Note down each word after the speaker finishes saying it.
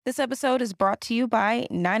This episode is brought to you by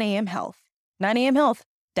 9 a.m. Health. 9 a.m. Health,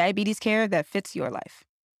 diabetes care that fits your life.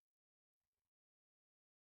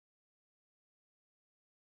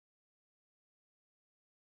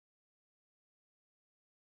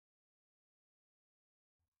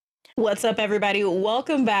 What's up, everybody?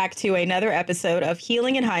 Welcome back to another episode of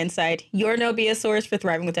Healing in Hindsight, your no BS source for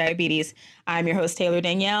thriving with diabetes. I'm your host, Taylor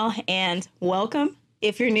Danielle, and welcome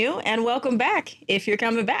if you're new, and welcome back if you're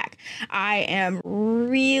coming back. I am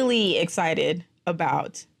really excited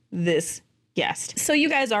about this guest. So, you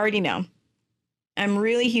guys already know I'm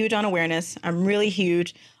really huge on awareness. I'm really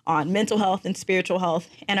huge on mental health and spiritual health,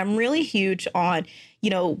 and I'm really huge on,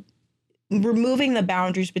 removing the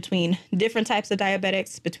boundaries between different types of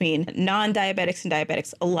diabetics, between non-diabetics and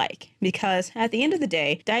diabetics alike. Because at the end of the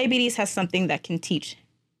day, diabetes has something that can teach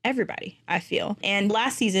everybody, I feel. And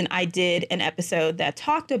last season, I did an episode that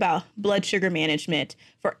talked about blood sugar management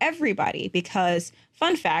for everybody because,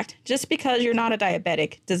 fun fact, just because you're not a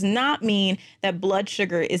diabetic does not mean that blood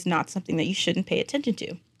sugar is not something that you shouldn't pay attention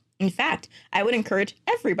to. In fact, I would encourage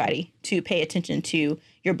everybody to pay attention to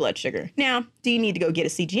your blood sugar. Now, do you need to go get a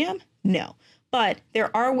CGM? No. But there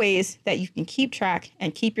are ways that you can keep track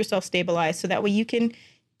and keep yourself stabilized so that way you can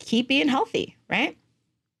keep being healthy, right?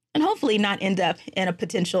 And hopefully not end up in a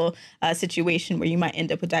potential situation where you might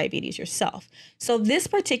end up with diabetes yourself. So this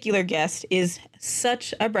particular guest is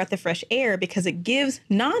such a breath of fresh air because it gives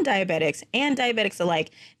non-diabetics and diabetics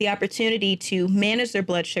alike the opportunity to manage their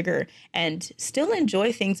blood sugar and still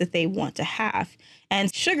enjoy things that they want to have.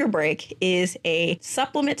 And Sugar Break is a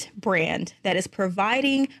supplement brand that is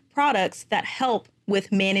providing products that help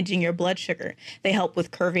with managing your blood sugar. They help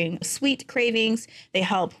with curbing sweet cravings. They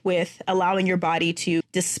help with allowing your body to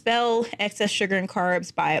dispel excess sugar and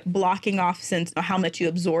carbs by blocking off how much you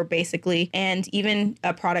absorb, basically, and even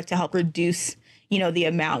a product to help reduce, the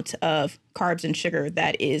amount of carbs and sugar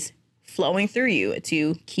that is flowing through you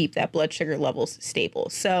to keep that blood sugar levels stable.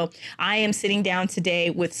 So I am sitting down today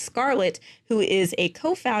with Scarlett, who is a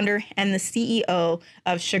co-founder and the CEO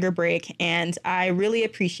of Sugar Break. And I really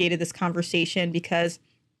appreciated this conversation because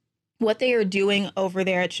what they are doing over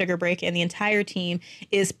there at Sugar Break and the entire team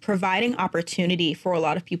is providing opportunity for a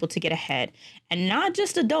lot of people to get ahead. And not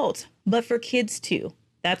just adults, but for kids too.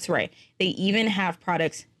 That's right. They even have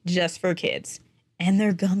products just for kids. And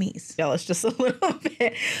they're gummies. Jealous just a little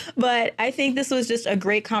bit. But I think this was just a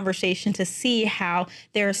great conversation to see how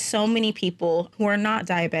there are so many people who are not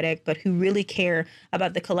diabetic, but who really care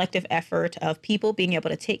about the collective effort of people being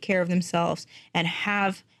able to take care of themselves and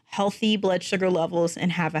have healthy blood sugar levels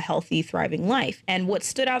and have a healthy, thriving life. And what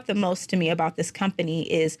stood out the most to me about this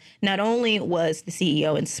company is not only was the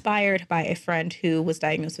CEO inspired by a friend who was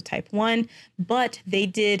diagnosed with type 1, but they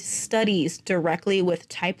did studies directly with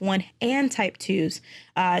type 1 and type 2s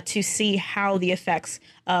to see how the effects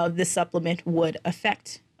of the supplement would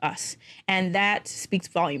affect us. And that speaks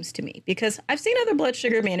volumes to me because I've seen other blood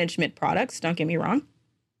sugar management products, don't get me wrong.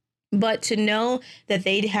 But to know that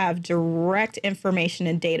they have direct information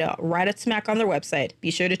and data right at smack on their website,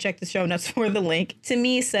 be sure to check the show notes for the link, to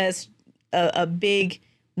me says a big,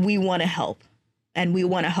 we want to help. And we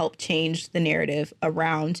want to help change the narrative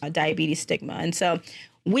around diabetes stigma. And so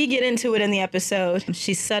we get into it in the episode.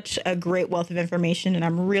 She's such a great wealth of information, and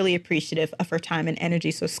I'm really appreciative of her time and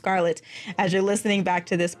energy. So Scarlett, as you're listening back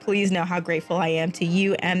to this, please know how grateful I am to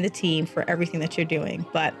you and the team for everything that you're doing.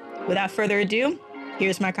 But without further ado,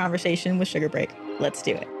 here's my conversation with Sugar Break. Let's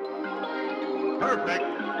do it. Perfect.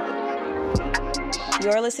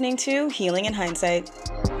 You're listening to Healing in Hindsight,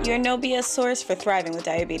 your no BS source for thriving with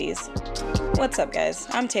diabetes. What's up, guys?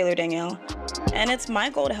 I'm Taylor Danielle, and it's my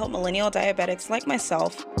goal to help millennial diabetics like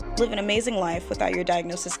myself live an amazing life without your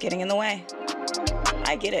diagnosis getting in the way.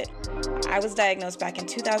 I get it. I was diagnosed back in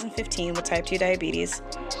 2015 with type 2 diabetes,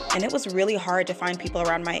 and it was really hard to find people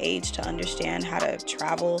around my age to understand how to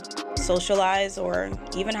travel, socialize, or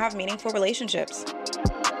even have meaningful relationships.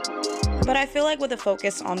 But I feel like with a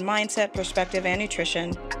focus on mindset, perspective, and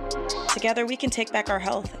nutrition, together we can take back our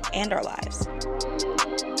health and our lives.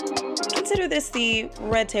 Consider this the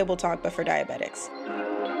red table talk, but for diabetics.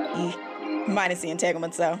 Minus the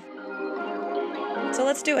entanglements, though. So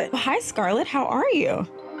let's do it. Hi, Scarlett. How are you?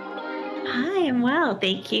 Hi, I'm well.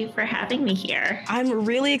 Thank you for having me here. I'm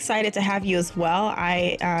really excited to have you as well.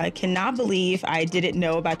 I cannot believe I didn't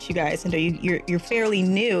know about you guys. I know you're fairly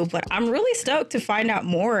new, but I'm really stoked to find out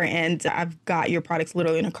more. And I've got your products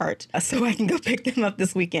literally in a cart so I can go pick them up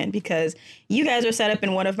this weekend because you guys are set up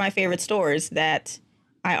in one of my favorite stores that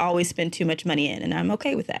I always spend too much money in, and I'm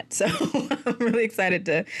okay with that. So I'm really excited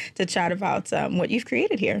to chat about what you've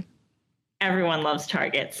created here. Everyone loves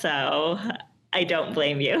Target, so I don't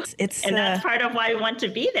blame you. And that's part of why we want to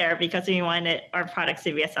be there, because we want our products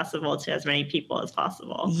to be accessible to as many people as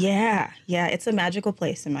possible. Yeah. It's a magical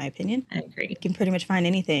place, in my opinion. I agree. You can pretty much find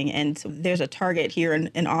anything. And there's a Target here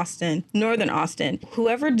in Austin, northern Austin.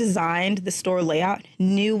 Whoever designed the store layout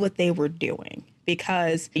knew what they were doing.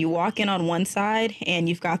 Because you walk in on one side and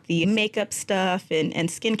you've got the makeup stuff and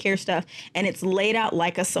skincare stuff, and it's laid out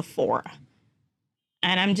like a Sephora.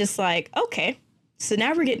 And I'm just like, okay, so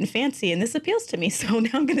now we're getting fancy and this appeals to me. So now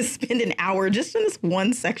I'm going to spend an hour just in this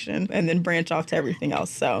one section and then branch off to everything else.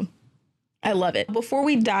 So I love it. Before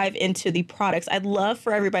we dive into the products, I'd love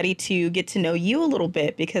for everybody to get to know you a little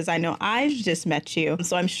bit, because I know I've just met you.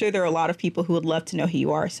 So I'm sure there are a lot of people who would love to know who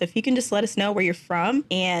you are. So if you can just let us know where you're from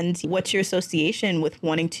and what's your association with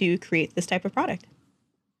wanting to create this type of product.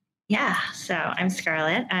 Yeah, so I'm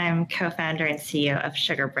Scarlett. I'm co-founder and CEO of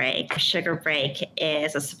Sugar Break. Sugar Break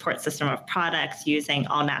is a support system of products using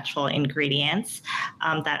all natural ingredients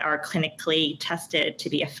that are clinically tested to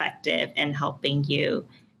be effective in helping you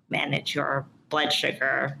manage your blood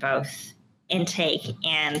sugar, both intake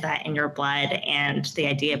and that in your blood. And the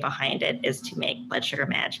idea behind it is to make blood sugar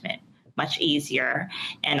management much easier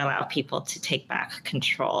and allow people to take back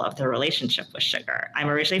control of their relationship with sugar. I'm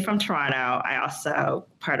originally from Toronto. I also,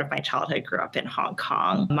 part of my childhood, grew up in Hong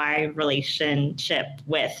Kong. My relationship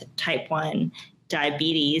with type 1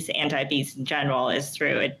 diabetes and diabetes in general is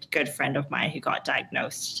through a good friend of mine who got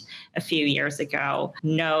diagnosed a few years ago.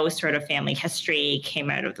 No sort of family history, came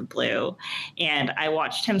out of the blue. And I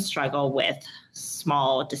watched him struggle with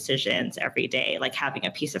small decisions every day, like having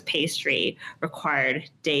a piece of pastry required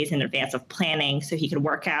days in advance of planning so he could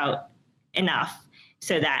work out enough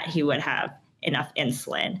so that he would have enough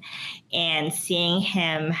insulin. And seeing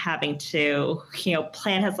him having to,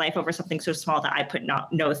 plan his life over something so small that I put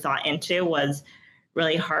no thought into was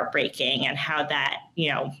really heartbreaking, and how that,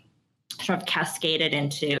 sort of cascaded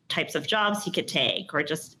into types of jobs he could take, or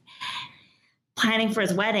just planning for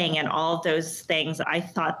his wedding and all of those things. I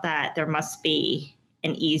thought that there must be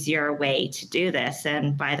an easier way to do this.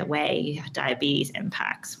 And by the way, diabetes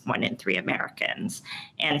impacts 1 in 3 Americans.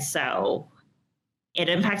 And so it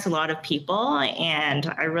impacts a lot of people.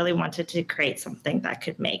 And I really wanted to create something that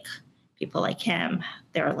could make people like him,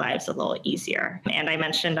 their lives a little easier. And I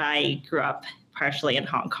mentioned I grew up partially in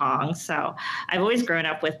Hong Kong. So I've always grown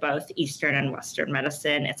up with both Eastern and Western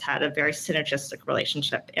medicine. It's had a very synergistic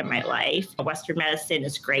relationship in my life. Western medicine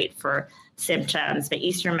is great for symptoms, but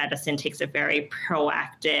Eastern medicine takes a very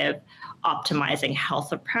proactive, optimizing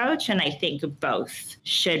health approach. And I think both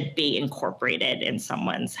should be incorporated in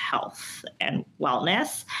someone's health and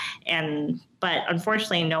wellness. But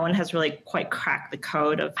unfortunately, no one has really quite cracked the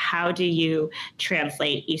code of how do you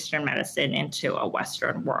translate Eastern medicine into a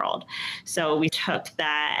Western world. So we took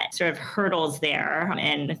that sort of hurdles there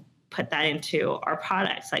and put that into our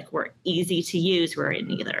products. Like, we're easy to use. We're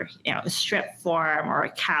in either a strip form or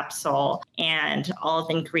a capsule, and all of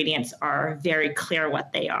the ingredients are very clear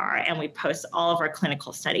what they are. And we post all of our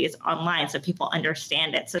clinical studies online so people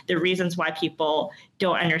understand it. So the reasons why people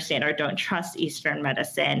don't understand or don't trust Eastern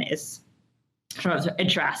medicine is sort of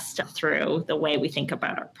addressed through the way we think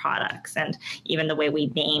about our products, and even the way we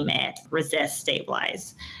name it: resist,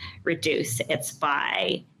 stabilize, reduce. It's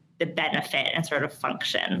by the benefit and sort of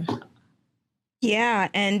function. Yeah.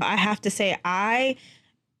 And I have to say, I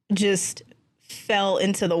just fell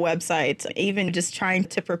into the website, even just trying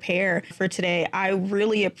to prepare for today. I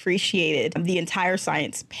really appreciated the entire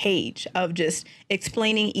science page of just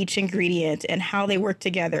explaining each ingredient and how they work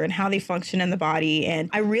together and how they function in the body.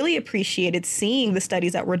 And I really appreciated seeing the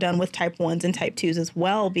studies that were done with type 1s and type 2s as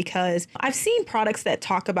well, because I've seen products that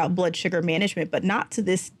talk about blood sugar management, but not to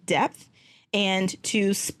this depth. And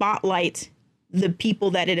to spotlight the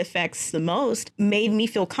people that it affects the most made me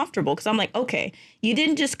feel comfortable, because I'm like, okay, you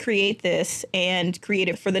didn't just create this and create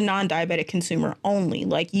it for the non-diabetic consumer only.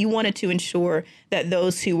 Like, you wanted to ensure that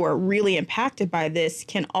those who are really impacted by this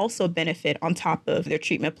can also benefit on top of their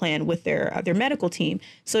treatment plan with their medical team.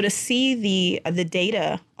 So to see the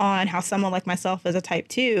data on how someone like myself as a type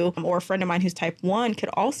 2 or a friend of mine who's type 1 could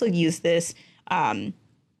also use this,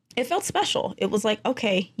 it felt special. It was like,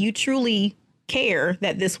 okay, you truly care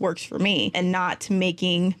that this works for me, and not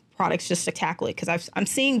making products just to tackle it. Because I'm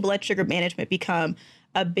seeing blood sugar management become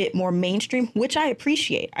a bit more mainstream, which I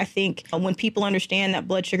appreciate. I think when people understand that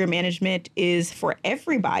blood sugar management is for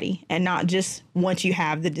everybody and not just once you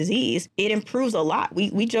have the disease, it improves a lot.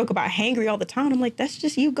 We joke about hangry all the time. I'm like, that's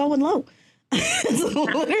just you going low. That's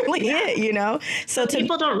literally it, So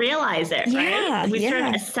people don't realize it, right? We've sort of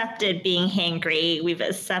yeah. accepted being hangry. We've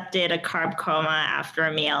accepted a carb coma after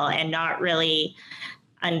a meal and not really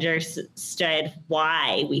understood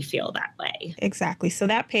why we feel that way. Exactly. So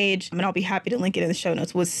that page, and I'll be happy to link it in the show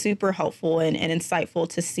notes, was super helpful and insightful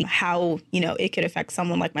to see how, it could affect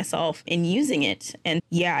someone like myself in using it. And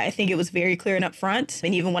yeah, I think it was very clear and upfront.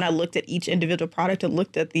 And even when I looked at each individual product and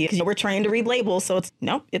looked at we're trained to read labels. So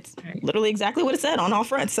it's literally exactly what it said on all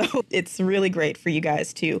fronts. So it's really great for you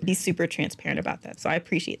guys to be super transparent about that. So I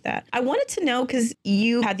appreciate that. I wanted to know, because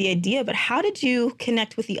you had the idea, but how did you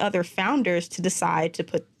connect with the other founders to decide to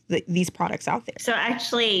put these products out there? So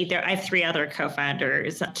actually, I have 3 other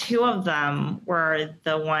co-founders. 2 of them were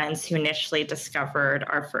the ones who initially discovered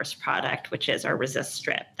our first product, which is our Resist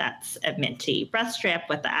Strip. That's a minty breath strip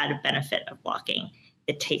with the added benefit of blocking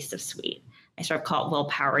the taste of sweet. I sort of call it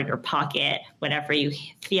willpower in your pocket whenever you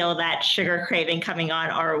feel that sugar craving coming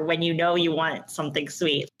on, or when you know you want something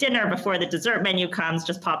sweet. Dinner before the dessert menu comes,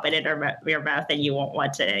 just pop it in your mouth and you won't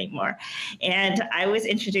want it anymore. And I was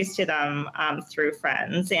introduced to them through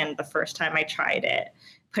friends. And the first time I tried it,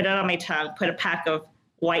 put it on my tongue, put a pack of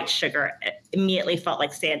white sugar, it immediately felt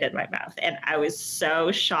like sand in my mouth. And I was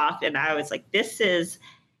so shocked. And I was like, this is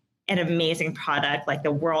an amazing product. Like,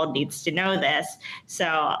 the world needs to know this. So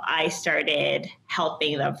I started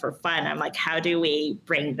helping them for fun. I'm like, how do we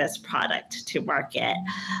bring this product to market?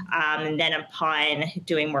 And then upon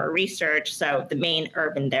doing more research, so the main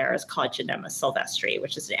herb in there is called Genema sylvestri,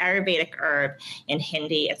 which is an Ayurvedic herb. In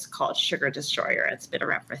Hindi, it's called sugar destroyer. It's been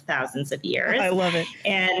around for thousands of years. I love it.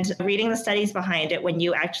 And reading the studies behind it, when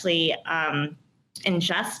you actually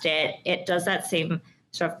ingest it, it does that same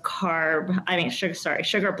sort of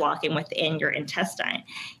sugar blocking within your intestine.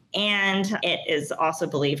 And it is also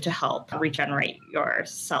believed to help regenerate your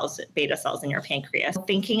cells, beta cells in your pancreas.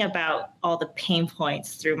 Thinking about all the pain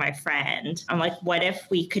points through my friend, I'm like, what if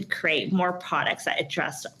we could create more products that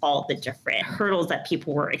address all the different hurdles that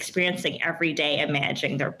people were experiencing every day in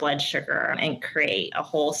managing their blood sugar, and create a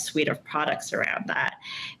whole suite of products around that?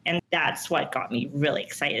 And that's what got me really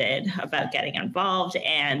excited about getting involved.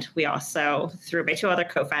 And we also, through my 2 other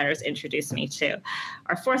co-founders, introduced me to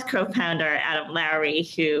our 4th co-founder, Adam Lowry,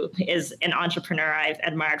 who is an entrepreneur I've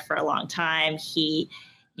admired for a long time. He,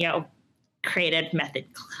 created Method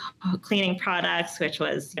cleaning products, which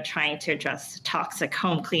was trying to address toxic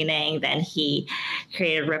home cleaning. Then he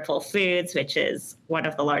created Ripple Foods, which is one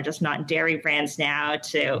of the largest non-dairy brands now,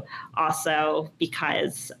 to also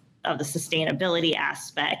because of the sustainability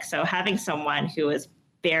aspect. So having someone who is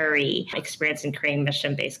very experienced in creating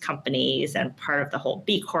mission-based companies and part of the whole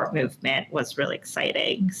B Corp movement was really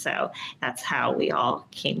exciting. So that's how we all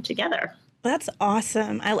came together. That's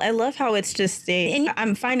awesome. I love how it's just and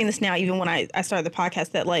I'm finding this now, even when I started the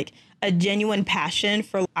podcast, that like a genuine passion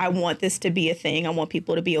for, I want this to be a thing, I want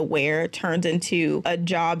people to be aware, turns into a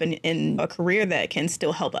job and a career that can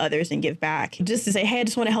still help others and give back. Just to say, hey, I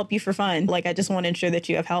just want to help you for fun. Like, I just want to ensure that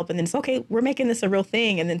you have help. And then it's okay, we're making this a real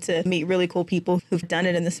thing. And then to meet really cool people who've done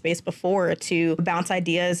it in the space before, to bounce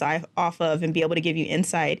ideas off of and be able to give you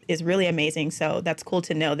insight is really amazing. So that's cool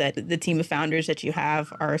to know that the team of founders that you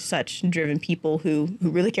have are such driven people who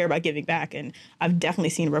really care about giving back. And I've definitely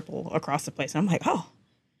seen ripple across the place. And I'm like, oh,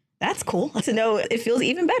 that's cool to know. It feels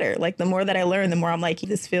even better. Like, the more that I learn, the more I'm like,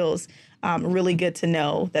 this feels really good to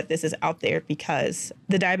know that this is out there, because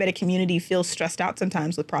the diabetic community feels stressed out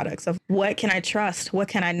sometimes with products of what can I trust? What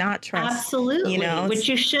can I not trust? Absolutely. Which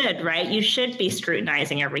you should, right? You should be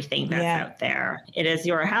scrutinizing everything that's out there. It is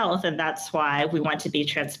your health. And that's why we want to be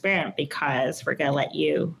transparent, because we're going to let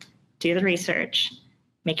you do the research,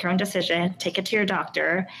 make your own decision, take it to your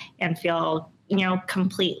doctor, and feel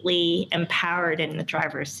completely empowered in the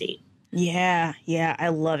driver's seat. Yeah. I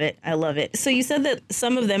love it. So you said that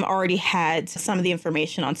some of them already had some of the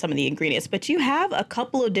information on some of the ingredients, but you have a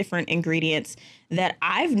couple of different ingredients that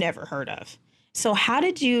I've never heard of. So how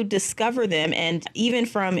did you discover them? And even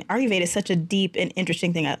from Ayurveda is such a deep and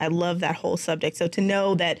interesting thing. I love that whole subject. So to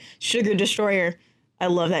know that Sugar Destroyer, I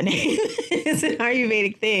love that name. It's an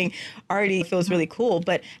Ayurvedic thing. Already feels really cool.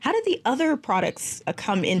 But how did the other products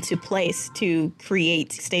come into place to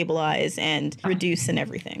create, stabilize, and reduce and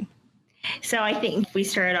everything? So I think we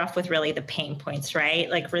started off with really the pain points, right?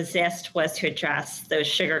 Like, Resist was to address those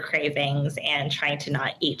sugar cravings and trying to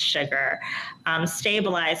not eat sugar.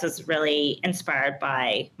 Stabilize was really inspired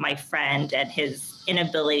by my friend and his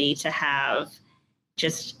inability to have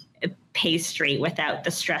just pastry without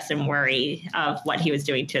the stress and worry of what he was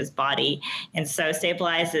doing to his body. And so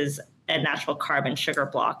Stabilize is a natural carbon sugar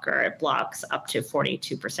blocker. It blocks up to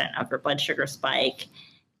 42% of your blood sugar spike.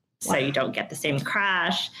 So you don't get the same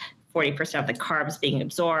crash. 40% of the carbs being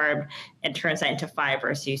absorbed and turns that into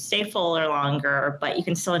fiber so you stay fuller longer, but you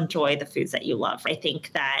can still enjoy the foods that you love. I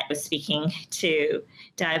think that speaking to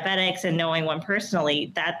diabetics and knowing one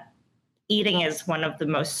personally, that eating is one of the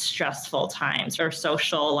most stressful times. Our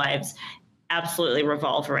social lives absolutely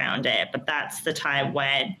revolve around it, but that's the time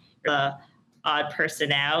when the odd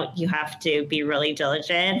person out, you have to be really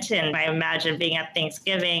diligent. And I imagine being at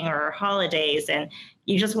Thanksgiving or holidays and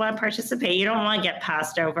you just want to participate. You don't want to get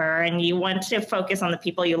passed over, and you want to focus on the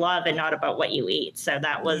people you love and not about what you eat. So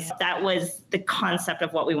that was the concept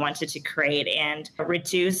of what we wanted to create. And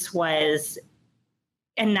Reduce was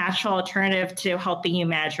a natural alternative to helping you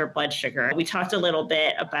manage your blood sugar. We talked a little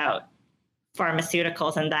bit about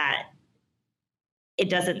pharmaceuticals and that it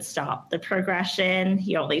doesn't stop the progression.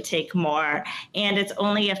 You only take more. And it's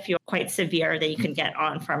only if you're quite severe that you can get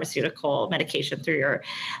on pharmaceutical medication through your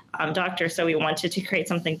doctor. So we wanted to create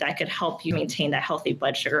something that could help you maintain that healthy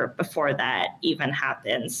blood sugar before that even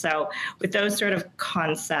happens. So with those sort of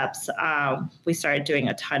concepts, we started doing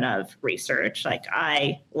a ton of research. Like,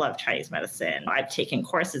 I love Chinese medicine. I've taken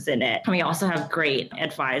courses in it. And we also have great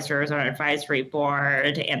advisors on our advisory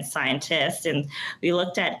board and scientists. And we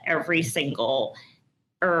looked at every single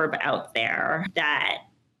herb out there that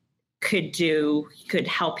could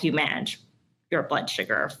help you manage your blood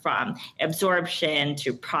sugar, from absorption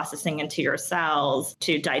to processing into your cells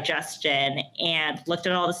to digestion, and looked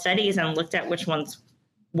at all the studies and looked at which ones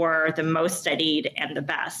were the most studied and the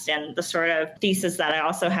best. And the sort of thesis that I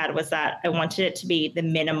also had was that I wanted it to be the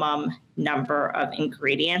minimum number of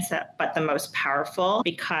ingredients, but the most powerful,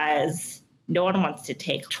 because no one wants to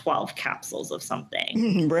take 12 capsules of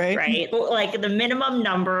something, right? Like, the minimum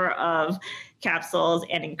number of capsules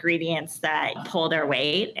and ingredients that pull their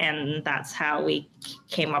weight. And that's how we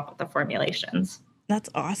came up with the formulations. That's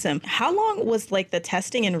awesome. How long was like the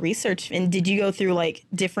testing and research? And did you go through like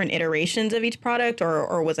different iterations of each product,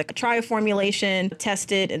 or was like try a formulation,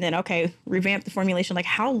 test it, and then, okay, revamp the formulation? Like,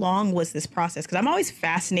 how long was this process? Because I'm always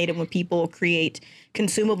fascinated when people create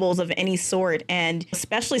consumables of any sort, and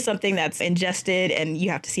especially something that's ingested and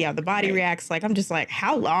you have to see how the body reacts. Like, I'm just like,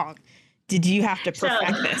 how long did you have to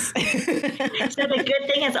perfect this? So the good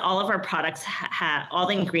thing is all of our products all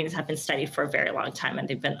the ingredients have been studied for a very long time, and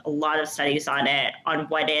there've been a lot of studies on it, on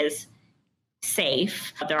what is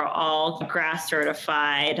safe. They're all GRAS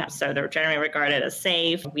certified, so they're generally regarded as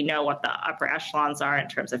safe. We know what the upper echelons are in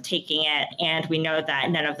terms of taking it, and we know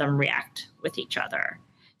that none of them react with each other.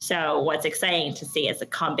 So what's exciting to see is the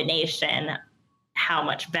combination, how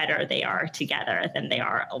much better they are together than they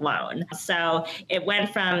are alone. So it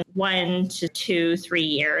went from 1 to 2, 3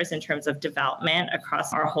 years in terms of development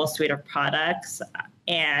across our whole suite of products.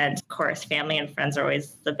 And of course, family and friends are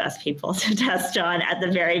always the best people to test on at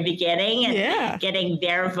the very beginning, and getting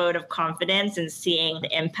their vote of confidence and seeing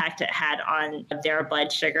the impact it had on their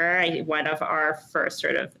blood sugar. One of our first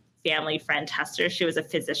sort of family friend testers, she was a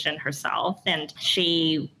physician herself, and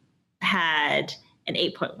she had an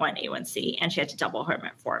 8.1 A1C, and she had to double her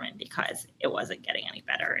metformin because it wasn't getting any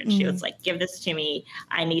better. And she was like, give this to me.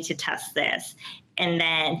 I need to test this. And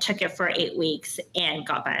then took it for 8 weeks and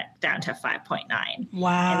got back down to 5.9.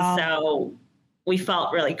 Wow. And so we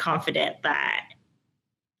felt really confident that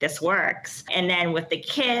this works. And then with the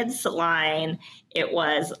kids line, it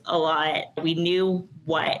was a lot. We knew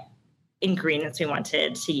what ingredients we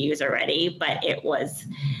wanted to use already, but it was,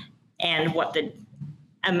 and what the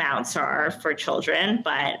amounts are for children,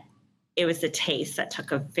 but it was the taste that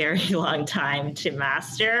took a very long time to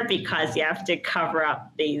master, because you have to cover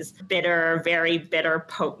up these bitter, very bitter,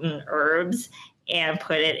 potent herbs and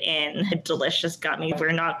put it in a delicious gummy.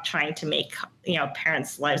 We're not trying to make,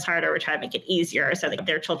 parents' lives harder. We're trying to make it easier so that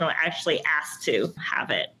their children will actually ask to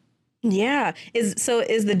have it. Yeah. Is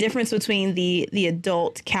the difference between the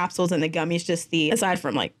adult capsules and the gummies just aside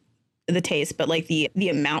from like the taste, but like the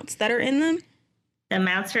amounts that are in them? The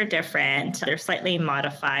amounts are different. They're slightly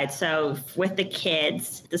modified. So with the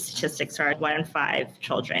kids, the statistics are 1 in 5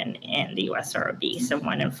 children in the US are obese, and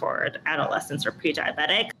 1 in 4 adolescents are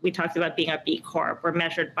pre-diabetic. We talked about being a B Corp. We're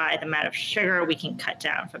measured by the amount of sugar we can cut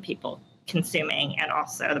down from people consuming, and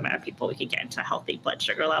also the amount of people we could get into a healthy blood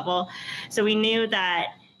sugar level. So we knew that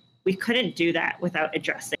we couldn't do that without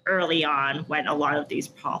addressing early on when a lot of these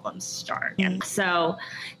problems start. And so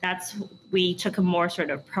we took a more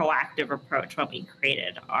sort of proactive approach when we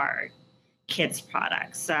created our kids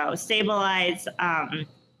products. So Stabilize,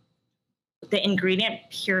 the ingredient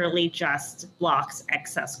purely just blocks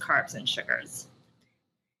excess carbs and sugars.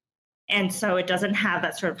 And so it doesn't have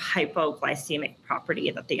that sort of hypoglycemic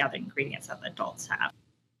property that the other ingredients that adults have.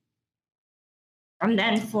 And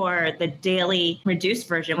then for the daily reduced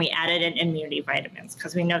version, we added in immunity vitamins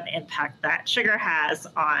because we know the impact that sugar has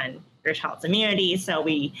on your child's immunity. So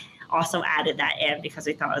we also added that in because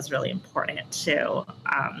we thought it was really important to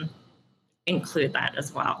include that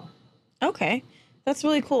as well. Okay, that's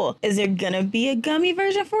really cool. Is there gonna be a gummy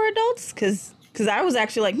version for adults? Because I was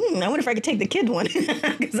actually like, I wonder if I could take the kid one,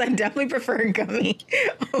 because I definitely prefer a gummy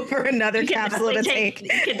over another capsule to take. You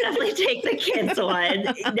can definitely take the kids one.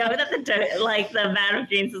 Know that the amount of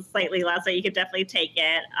greens is slightly less, so you can definitely take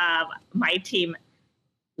it. My team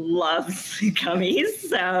loves gummies,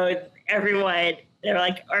 so everyone, they're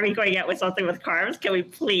like, are we going out with something with carbs? Can we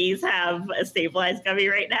please have a stabilized gummy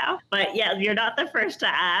right now? But yeah, you're not the first to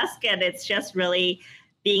ask, and it's just really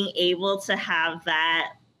being able to have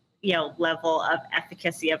that, level of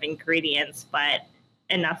efficacy of ingredients, but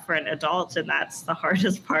enough for an adult. And that's the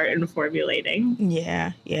hardest part in formulating.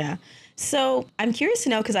 Yeah. So I'm curious to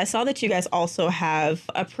know, because I saw that you guys also have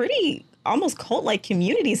a pretty almost cult-like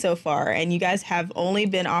community so far, and you guys have only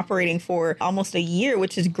been operating for almost a year,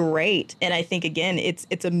 which is great. And I think, again, it's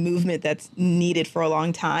a movement that's needed for a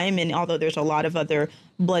long time. And although there's a lot of other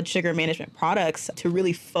blood sugar management products, to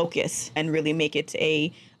really focus and really make it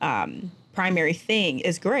a primary thing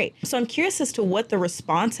is great. So I'm curious as to what the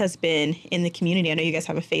response has been in the community. I know you guys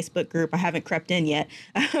have a Facebook group. I haven't crept in yet,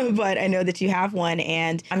 but I know that you have one.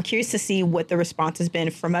 And I'm curious to see what the response has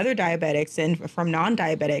been from other diabetics and from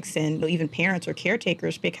non-diabetics and even parents or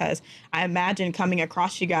caretakers, because I imagine coming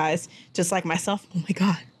across you guys, just like myself, oh my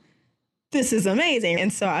God, this is amazing.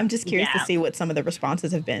 And so I'm just curious to see what some of the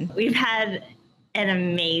responses have been. We've had an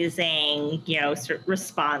amazing,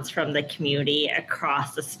 response from the community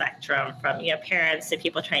across the spectrum, from, parents to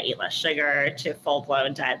people trying to eat less sugar to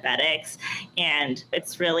full-blown diabetics. And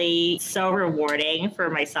it's really so rewarding for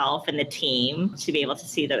myself and the team to be able to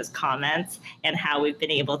see those comments and how we've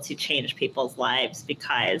been able to change people's lives,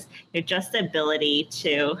 because just the ability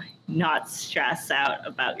to not stress out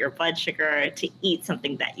about your blood sugar, to eat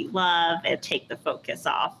something that you love and take the focus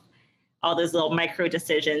off all those little micro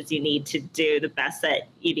decisions you need to do the best that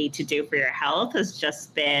you need to do for your health has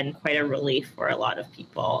just been quite a relief for a lot of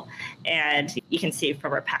people. And you can see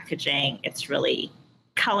from our packaging, it's really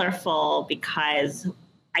colorful because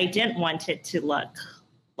I didn't want it to look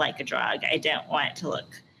like a drug. I didn't want it to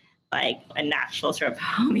look like a natural sort of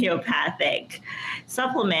homeopathic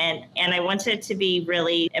supplement. And I wanted it to be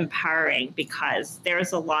really empowering because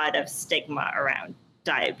there's a lot of stigma around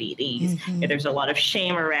diabetes. Mm-hmm. There's a lot of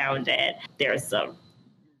shame around it. There's a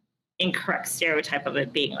incorrect stereotype of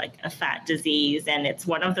it being like a fat disease. And it's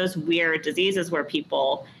one of those weird diseases where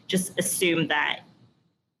people just assume that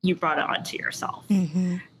you brought it onto yourself.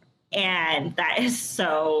 Mm-hmm. And that is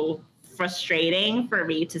so frustrating for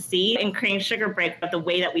me to see in creating Sugar Break, but the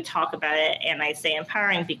way that we talk about it, and I say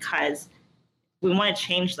empowering because we want to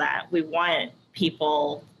change that. We want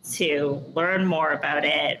people to learn more about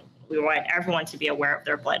it. We want everyone to be aware of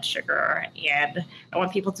their blood sugar, and I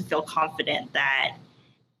want people to feel confident that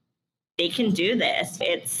they can do this.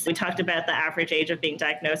 We talked about the average age of being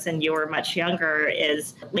diagnosed, and you were much younger,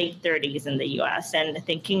 is late 30s in the US. And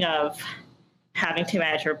thinking of having to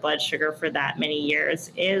manage your blood sugar for that many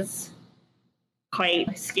years is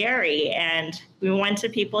quite scary. And we want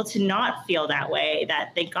people to not feel that way,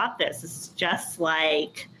 that they got this. It's just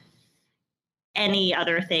like any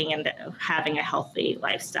other thing in having a healthy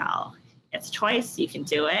lifestyle. It's choice. You can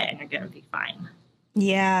do it and you're going to be fine.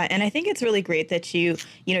 Yeah. And I think it's really great that you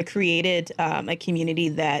created a community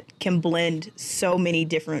that can blend so many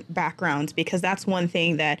different backgrounds, because that's one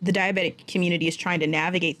thing that the diabetic community is trying to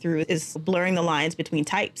navigate through, is blurring the lines between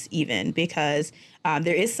types, even because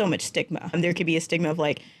there is so much stigma. There could be a stigma of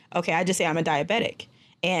like, okay, I just say I'm a diabetic.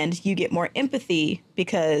 And you get more empathy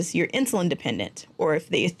because you're insulin dependent. Or if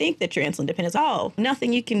they think that you're insulin dependent, oh,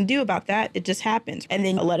 nothing you can do about that. It just happens. And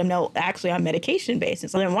then let them know, actually, I'm medication based.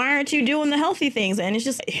 And so then why aren't you doing the healthy things? And it's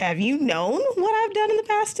just, have you known what I've done in the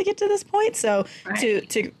past to get to this point? So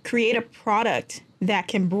to create a product that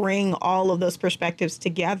can bring all of those perspectives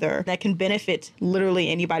together, that can benefit literally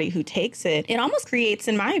anybody who takes it, it almost creates,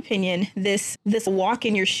 in my opinion, this walk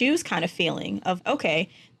in your shoes kind of feeling of, okay,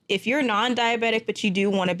 if you're non-diabetic, but you do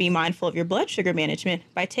want to be mindful of your blood sugar management,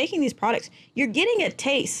 by taking these products, you're getting a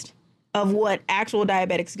taste of what actual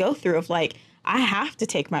diabetics go through, of like, I have to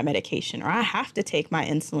take my medication or I have to take my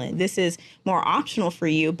insulin. This is more optional for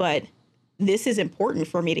you, but this is important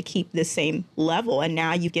for me to keep this same level. And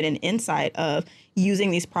now you get an insight of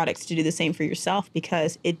using these products to do the same for yourself,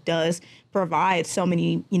 because it does provide so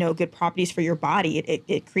many, good properties for your body.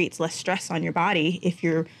 It creates less stress on your body if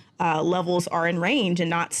your levels are in range and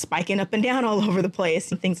not spiking up and down all over the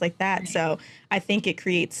place and things like that. So I think it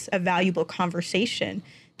creates a valuable conversation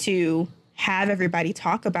to have everybody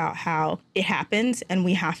talk about how it happens, and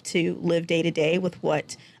we have to live day to day with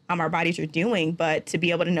what our bodies are doing. But to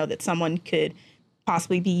be able to know that someone could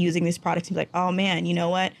possibly be using these products and be like, oh man, you know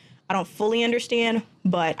what? I don't fully understand,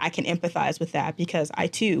 but I can empathize with that, because I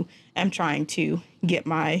too am trying to get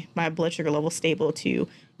my blood sugar level stable to,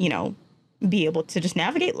 be able to just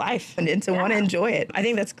navigate life and to want to enjoy it. I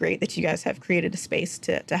think that's great that you guys have created a space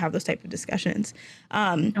to have those type of discussions.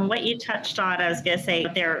 And what you touched on, I was going to say,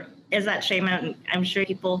 there is that shame. And I'm sure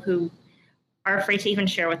people who are afraid to even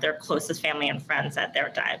share with their closest family and friends that they're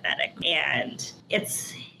diabetic.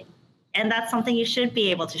 And that's something you should be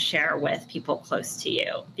able to share with people close to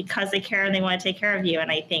you, because they care and they want to take care of you. And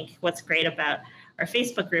I think what's great about our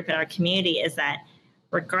Facebook group and our community is that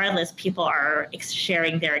regardless, people are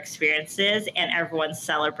sharing their experiences and everyone's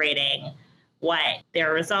celebrating what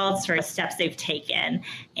their results or steps they've taken.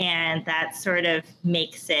 And that sort of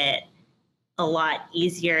makes it a lot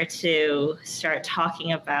easier to start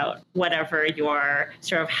talking about whatever your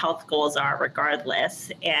sort of health goals are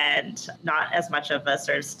regardless, and not as much of a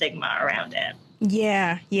sort of stigma around it.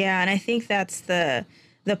 Yeah. And I think that's the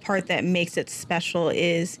part that makes it special.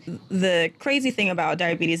 Is the crazy thing about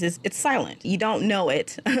diabetes is it's silent. You don't know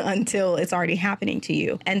it until it's already happening to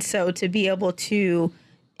you. And so to be able to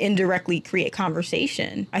indirectly create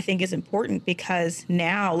conversation, I think is important, because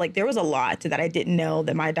now, there was a lot that I didn't know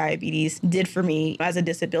that my diabetes did for me as a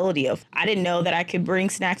disability. I didn't know that I could bring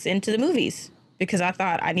snacks into the movies, because I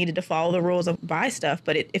thought I needed to follow the rules of buy stuff,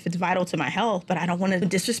 but if it's vital to my health, but I don't want to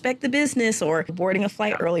disrespect the business or boarding a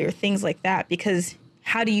flight early or things like that, because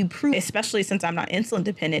how do you prove, especially since I'm not insulin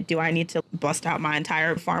dependent, do I need to bust out my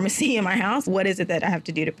entire pharmacy in my house? What is it that I have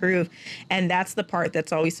to do to prove? And that's the part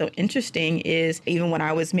that's always so interesting, is even when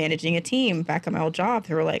I was managing a team back at my old job,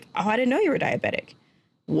 they were like, oh, I didn't know you were diabetic.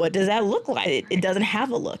 What does that look like? It doesn't have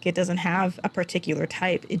a look. It doesn't have a particular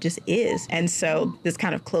type. It just is. And so this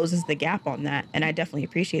kind of closes the gap on that. And I definitely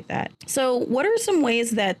appreciate that. So what are some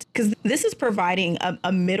ways that, because this is providing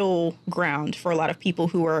a middle ground for a lot of people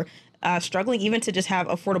who are struggling even to just have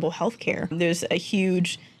affordable health care. There's a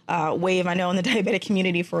huge wave, I know, in the diabetic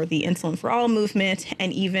community for the Insulin for All movement,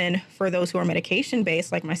 and even for those who are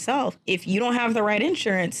medication-based like myself. If you don't have the right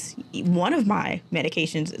insurance, one of my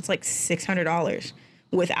medications, it's like $600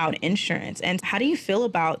 without insurance. And how do you feel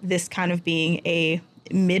about this kind of being a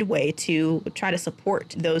midway to try to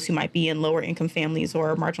support those who might be in lower income families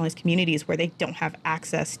or marginalized communities where they don't have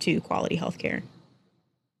access to quality health care?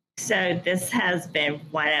 So this has been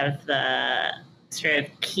one of the sort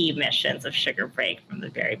of key missions of Sugar Break from the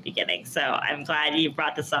very beginning. So I'm glad you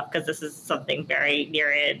brought this up, because this is something very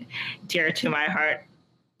near and dear to my heart,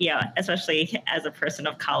 especially as a person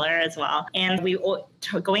of color as well. And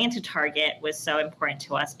going into Target was so important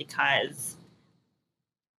to us because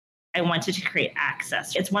I wanted to create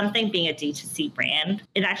access. It's one thing being a D2C brand.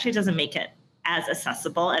 It actually doesn't make it as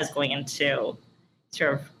accessible as going into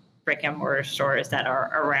sort of brick and mortar stores that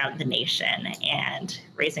are around the nation, and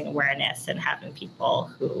raising awareness and having people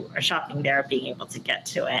who are shopping there being able to get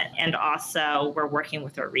to it. And also we're working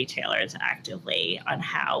with our retailers actively on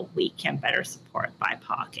how we can better support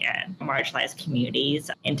BIPOC and marginalized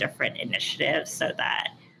communities in different initiatives so that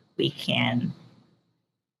we can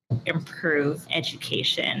improve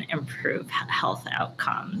education, improve health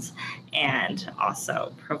outcomes, and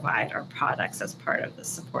also provide our products as part of the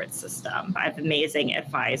support system. I have amazing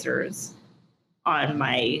advisors on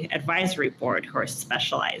my advisory board who are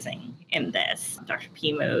specializing in this. Dr.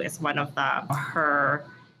 Pimu is one of them. Her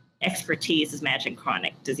expertise is managing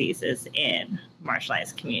chronic diseases in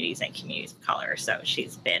marginalized communities and communities of color. So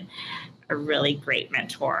she's been a really great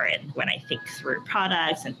mentor. And when I think through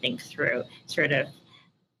products and think through sort of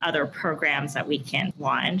other programs that we can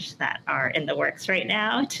launch that are in the works right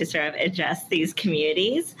now to sort of address these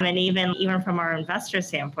communities. And even from our investor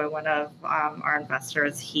standpoint, one of our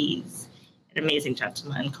investors, he's an amazing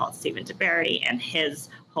gentleman called Stephen DeBerry, and his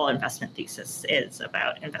whole investment thesis is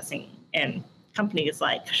about investing in companies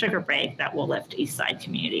like Sugar Break that will lift East Side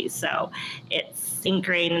communities. So it's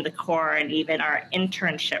ingrained in the core, and even our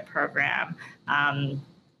internship program.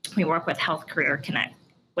 We work with Health Career Connect,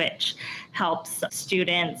 which helps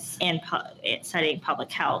students in studying public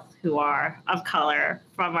health who are of color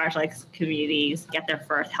from marginalized communities get their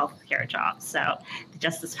first healthcare job. So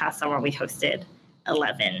just this past summer, we hosted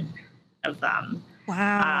 11 of them.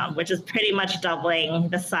 Wow. which is pretty much doubling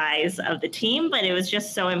the size of the team. But it was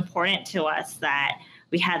just so important to us that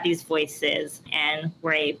we had these voices and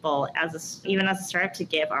were able, even as a startup, to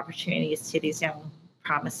give opportunities to these young,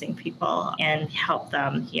 promising people and help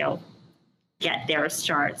them, get their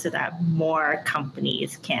start so that more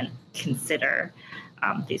companies can consider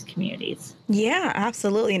these communities. Yeah,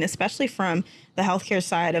 absolutely. And especially from the healthcare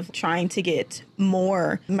side of trying to get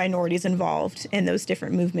more minorities involved in those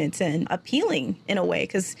different movements and appealing in a way,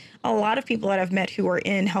 because a lot of people that I've met who are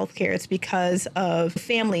in healthcare, it's because of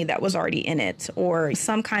family that was already in it or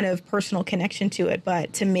some kind of personal connection to it.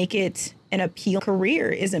 But to make it an appeal career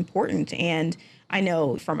is important. And I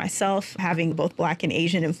know for myself, having both Black and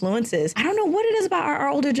Asian influences, I don't know what it is about our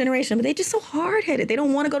older generation, but they're just so hard-headed. They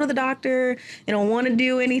don't want to go to the doctor. They don't want to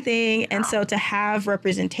do anything. And so to have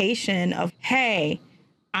representation of, hey,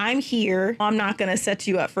 I'm here. I'm not going to set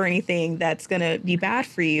you up for anything that's going to be bad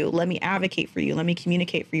for you. Let me advocate for you. Let me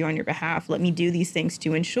communicate for you on your behalf. Let me do these things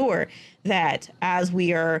to ensure that as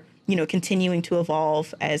we are, continuing to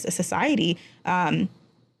evolve as a society,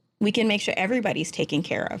 we can make sure everybody's taken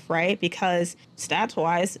care of, right? Because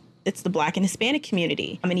stats-wise, it's the Black and Hispanic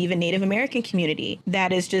community, and even Native American community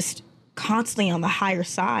that is just constantly on the higher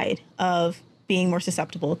side of being more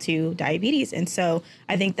susceptible to diabetes. And so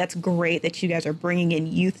I think that's great that you guys are bringing in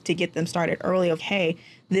youth to get them started early of, hey,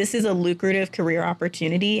 this is a lucrative career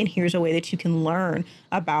opportunity, and here's a way that you can learn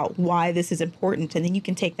about why this is important. And then you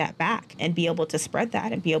can take that back and be able to spread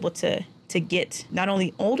that and be able to get not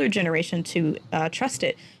only older generation to trust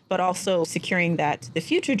it, but also securing that the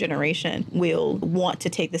future generation will want to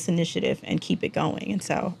take this initiative and keep it going. And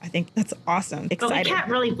so I think that's awesome. Exciting. But we can't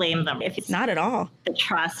really blame them if it's not at all. The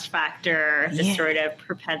trust factor, the sort of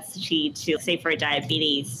propensity to, say for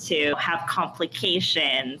diabetes, to have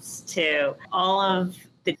complications, to all of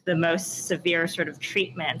the most severe sort of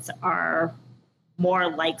treatments are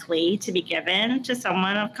more likely to be given to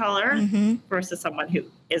someone of color versus someone who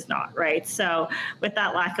is not, right? So with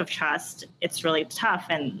that lack of trust, it's really tough.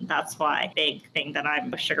 And that's why a big thing that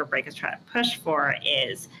Sugar Break is trying to push for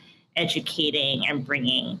is educating and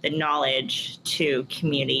bringing the knowledge to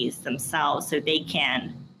communities themselves so they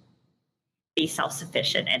can be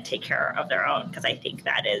self-sufficient and take care of their own. Because I think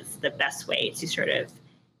that is the best way to sort of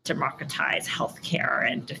democratize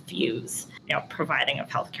healthcare and diffuse, providing of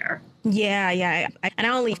healthcare. Yeah. And I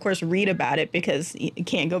only, of course, read about it because you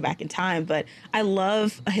can't go back in time. But I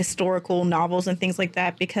love historical novels and things like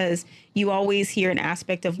that because you always hear an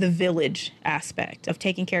aspect of the village aspect of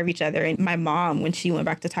taking care of each other. And my mom, when she went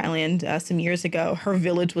back to Thailand some years ago, her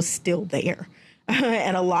village was still there.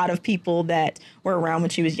 And a lot of people that were around when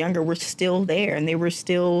she was younger were still there and they were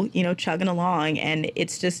still, chugging along. And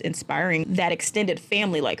it's just inspiring that extended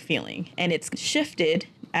family-like feeling. And it's shifted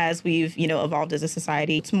as we've, evolved as a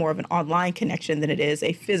society. It's more of an online connection than it is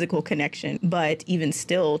a physical connection. But even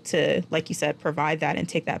still to, like you said, provide that and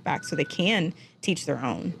take that back so they can teach their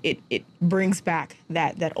own. It brings back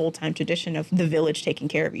that old time tradition of the village taking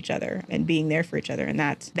care of each other and being there for each other. And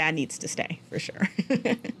that needs to stay for sure.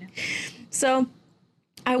 So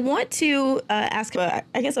I want to ask, I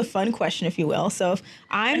guess, a fun question, if you will. So if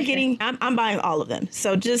I'm buying all of them.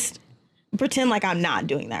 So just pretend like I'm not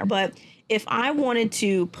doing that. But if I wanted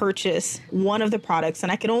to purchase one of the products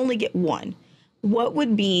and I could only get one, what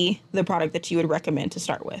would be the product that you would recommend to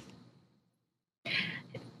start with?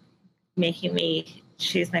 Making me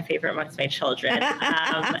choose my favorite amongst my children.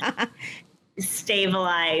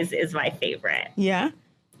 Stabilize is my favorite. Yeah.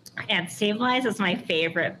 And Stabilize is my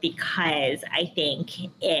favorite because I think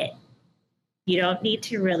you don't need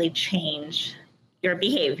to really change your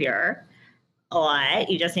behavior a lot.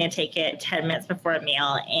 You just need to take it 10 minutes before a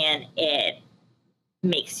meal and it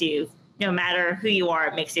makes you, no matter who you are,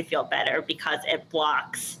 it makes you feel better because it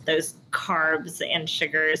blocks those carbs and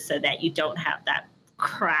sugars so that you don't have that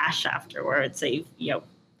crash afterwards. So you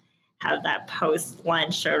have that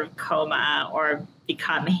post-lunch sort of coma or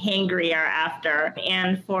become hangrier after.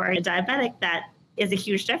 And for a diabetic, that is a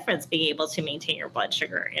huge difference, being able to maintain your blood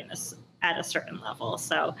sugar at a certain level.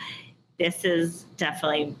 So this is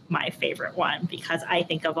definitely my favorite one because I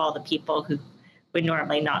think of all the people who would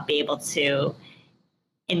normally not be able to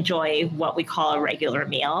enjoy what we call a regular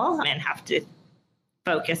meal and have to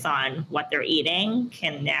focus on what they're eating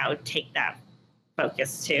can now take that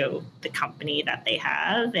focus to the company that they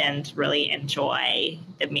have and really enjoy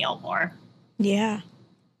the meal more. Yeah.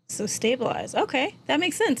 So Stabilize. Okay, that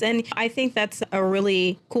makes sense. And I think that's a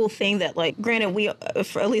really cool thing that, like, granted, we,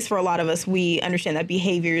 at least for a lot of us, we understand that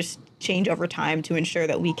behaviors change over time to ensure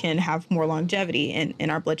that we can have more longevity in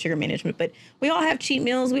our blood sugar management. But we all have cheat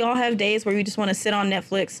meals. We all have days where we just want to sit on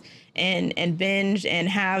Netflix and binge and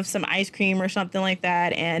have some ice cream or something like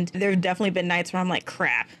that. And there have definitely been nights where I'm like,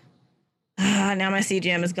 crap. Now my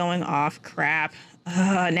CGM is going off. Crap.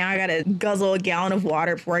 Now I got to guzzle a gallon of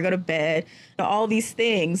water before I go to bed. All these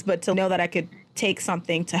things. But to know that I could take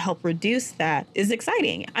something to help reduce that is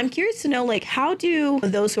exciting. I'm curious to know, like, how do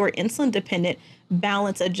those who are insulin dependent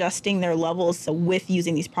balance adjusting their levels with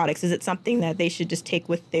using these products? Is it something that they should just take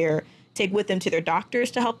with them to their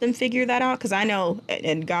doctors to help them figure that out? Because I know,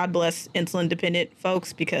 and God bless insulin dependent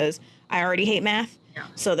folks, because I already hate math. Yeah.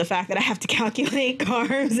 So the fact that I have to calculate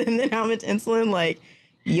carbs and then how much insulin, like,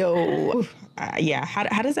 yeah,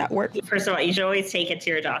 how does that work? First of all, you should always take it to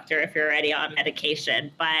your doctor if you're already on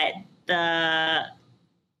medication. But the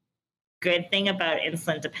good thing about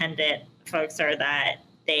insulin dependent folks are that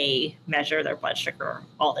they measure their blood sugar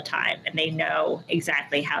all the time and they know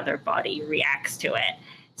exactly how their body reacts to it.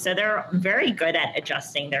 So they're very good at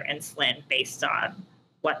adjusting their insulin based on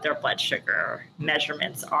what their blood sugar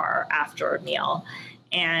measurements are after a meal.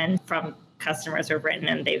 And from customers who've written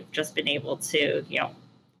in, they've just been able to,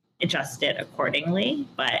 adjust it accordingly,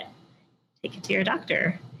 but take it to your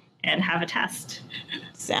doctor and have a test.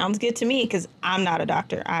 Sounds good to me, because I'm not a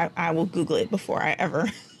doctor. I will Google it before I ever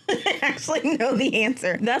actually know the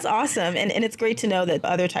answer. That's awesome. And it's great to know that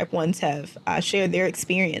other type 1s have shared their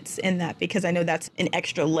experience in that, because I know that's an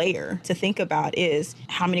extra layer to think about, is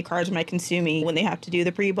how many carbs am I consuming when they have to do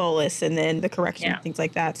the pre-bolus and then the correction, things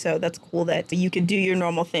like that. So that's cool that you can do your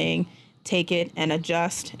normal thing, take it and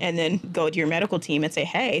adjust, and then go to your medical team and say,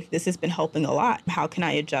 hey, this has been helping a lot. How can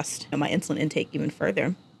I adjust my insulin intake even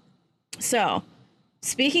further? So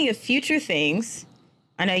speaking of future things,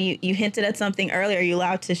 I know you hinted at something earlier. Are you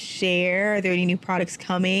allowed to share? Are there any new products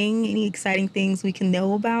coming? Any exciting things we can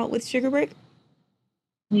know about with Sugar Break?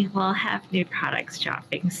 We will have new products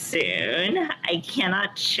dropping soon. I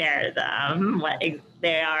cannot share them, what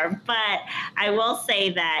they are, but I will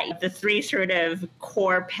say that the 3 sort of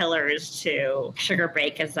core pillars to Sugar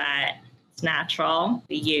Break is that it's natural.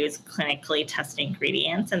 We use clinically tested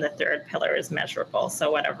ingredients, and the 3rd pillar is measurable. So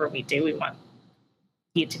whatever we do, we want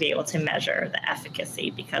you to be able to measure the efficacy,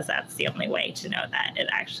 because that's the only way to know that it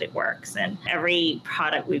actually works. And every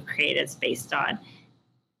product we've created is based on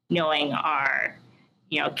knowing our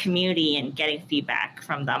community and getting feedback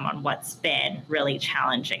from them on what's been really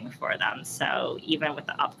challenging for them. So even with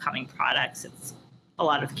the upcoming products, it's a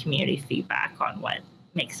lot of community feedback on what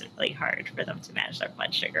makes it really hard for them to manage their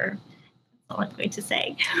blood sugar. That's all I'm going to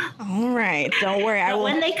say. All right. Don't worry.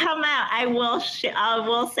 When they come out, I will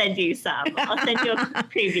send you some. I'll send you a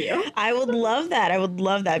preview. I would love that.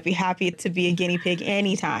 I'd be happy to be a guinea pig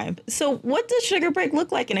anytime. So what does Sugar Break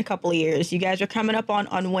look like in a couple of years? You guys are coming up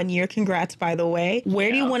on 1 year. Congrats, by the way.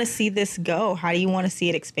 Where do you want to see this go? How do you want to see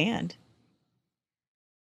it expand?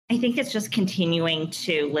 I think it's just continuing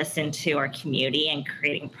to listen to our community and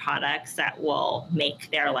creating products that will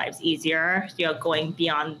make their lives easier, going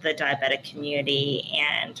beyond the diabetic community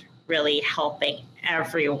and really helping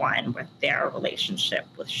everyone with their relationship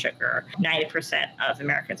with sugar. 90% of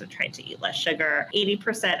Americans have tried to eat less sugar.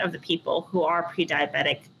 80% of the people who are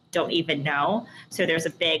pre-diabetic don't even know. So there's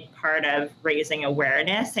a big part of raising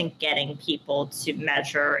awareness and getting people to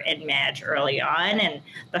measure and manage early on. And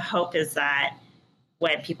the hope is that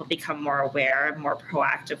when people become more aware and more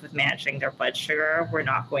proactive with managing their blood sugar, we're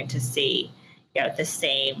not going to see the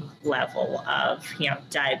same level of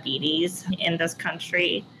diabetes in this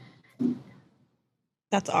country.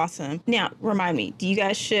 That's awesome. Now, remind me, do you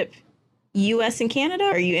guys ship U.S. and Canada?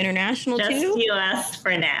 Are you international too? Just U.S.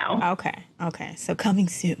 for now. Okay. So coming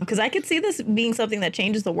soon. Because I could see this being something that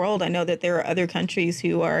changes the world. I know that there are other countries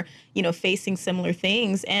who are, facing similar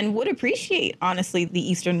things and would appreciate, honestly, the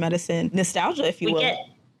Eastern medicine nostalgia, if you will.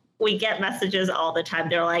 We get messages all the time.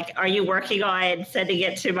 They're like, are you working on sending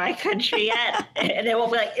it to my country yet? And they will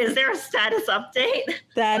be like, is there a status update?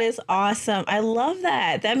 That is awesome. I love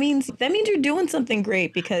that. That means you're doing something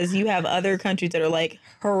great, because you have other countries that are like,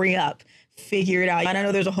 hurry up, figure it out. And I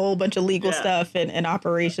know there's a whole bunch of legal stuff and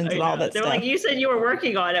operations and all that They're stuff. Like, you said you were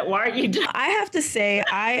working on it. Why aren't you doing it? I have to say,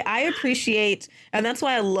 I appreciate, and that's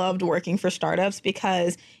why I loved working for startups,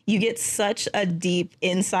 because you get such a deep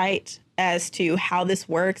insight as to how this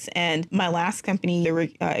works. And my last company, they were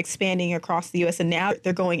expanding across the U.S. and now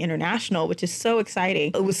they're going international, which is so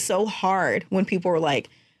exciting. It was so hard when people were like,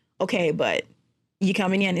 okay, but You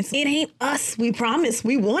coming in? It ain't us. We promise.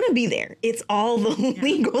 We want to be there. It's all the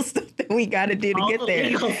legal stuff that we got to do to All get the there.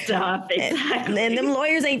 legal stuff, exactly. And them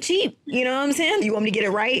lawyers ain't cheap. You know what I'm saying? You want me to get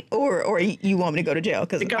it right, or you want me to go to jail?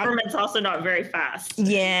 Because The government's also not very fast.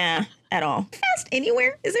 yeah, at all. Fast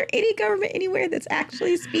anywhere? Is there any government anywhere that's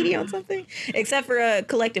actually speedy on something? Except for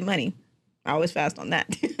collecting money. I always fast on that.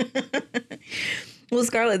 Well,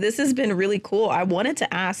 Scarlett, this has been really cool. I wanted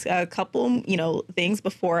to ask a couple, things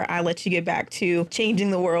before I let you get back to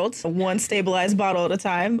changing the world, one stabilized bottle at a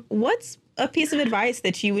time. What's a piece of advice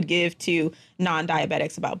that you would give to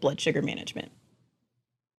non-diabetics about blood sugar management?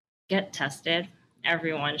 Get tested.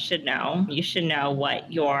 Everyone should know. You should know what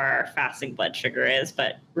your fasting blood sugar is,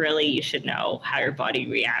 but really you should know how your body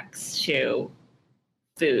reacts to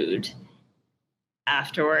food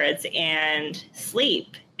afterwards, and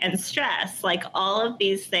sleep and stress. Like, all of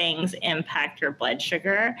these things impact your blood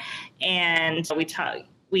sugar. And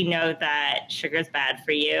we know that sugar is bad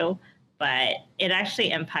for you, but it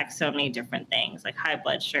actually impacts so many different things, like high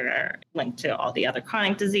blood sugar linked to all the other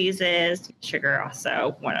chronic diseases. Sugar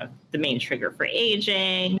also one of the main trigger for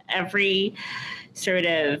aging.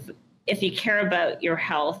 If you care about your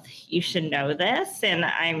health, you should know this. And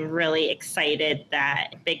I'm really excited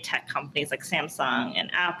that big tech companies like Samsung and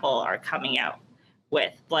Apple are coming out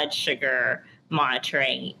with blood sugar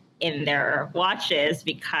monitoring in their watches,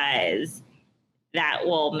 because that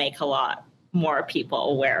will make a lot more people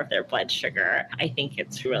aware of their blood sugar. I think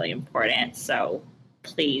it's really important. So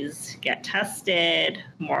please get tested.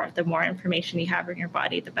 The more information you have in your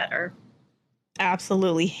body, the better.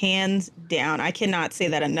 Absolutely, hands down. I cannot say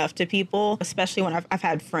that enough to people, especially when I've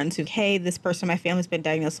had friends who, hey, this person in my family's been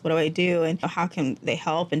diagnosed. What do I do? And how can they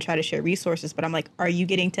help, and try to share resources? But I'm like, are you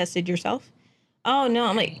getting tested yourself? Oh, no.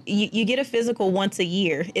 I'm like, you get a physical once a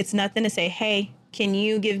year. It's nothing to say, hey, can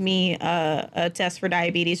you give me a test for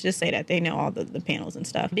diabetes? Just say that. They know all the panels and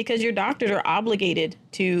stuff, because your doctors are obligated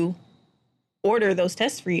to order those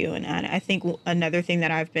tests for you. And I think another thing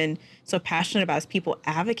that I've been so passionate about is people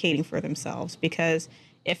advocating for themselves, because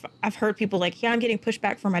if I've heard people like, yeah, I'm getting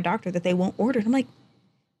pushback from my doctor that they won't order it. I'm like,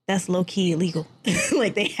 that's low key illegal.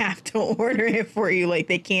 Like, they have to order it for you. Like,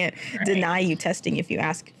 they can't deny you testing if you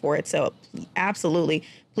ask for it. So absolutely,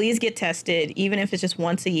 please get tested, even if it's just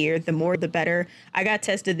once a year. The more, the better. I got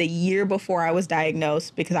tested the year before I was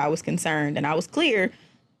diagnosed because I was concerned, and I was clear.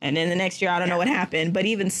 And then the next year, I don't know what happened. But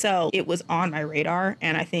even so, it was on my radar.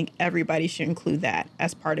 And I think everybody should include that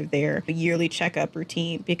as part of their yearly checkup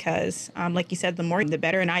routine, because like you said, the more, the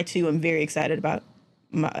better. And I, too, am very excited about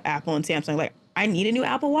my Apple and Samsung. Like, I need a new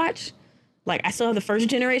Apple Watch. Like, I still have the first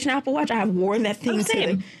generation Apple Watch. I have worn that thing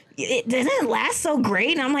it doesn't last so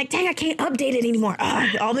great. And I'm like, dang, I can't update it anymore.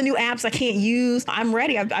 All the new apps I can't use. I'm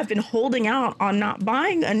ready. I've been holding out on not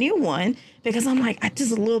buying a new one, because I'm like,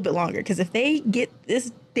 just a little bit longer. Because if they get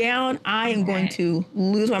this down, I am going to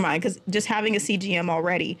lose my mind. Because just having a CGM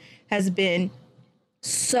already has been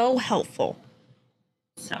so helpful.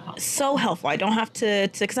 So helpful. I don't have to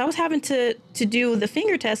because I was having to do the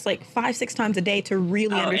finger test like 5-6 times a day to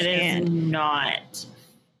really understand. It is not.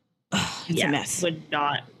 It's a mess. Would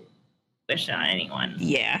not wish it on anyone.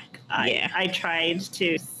 Yeah. I tried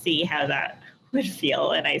to see how that would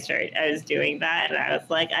feel, and I was doing that, and I was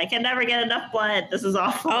like, I can never get enough blood. This is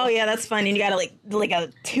awful. Oh yeah, that's fun. And you gotta like a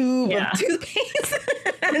tube of toothpaste.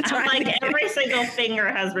 I'm like, every single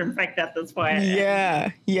finger has been pricked at this point.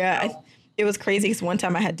 Yeah. It was crazy because one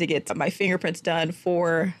time I had to get my fingerprints done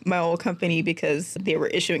for my old company because they were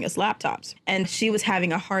issuing us laptops. And she was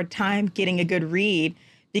having a hard time getting a good read,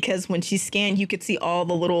 because when she scanned, you could see all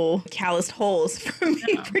the little calloused holes from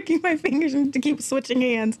me pricking my fingers and to keep switching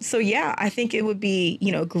hands. So yeah, I think it would be,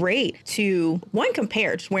 great to, one,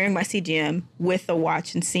 compare just wearing my CGM with the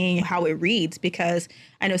watch and seeing how it reads, because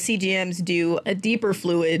I know CGMs do a deeper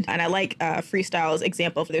fluid, and I like Freestyle's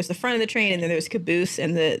example. There's the front of the train, and then there's caboose,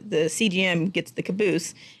 and the CGM gets the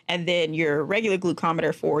caboose, and then your regular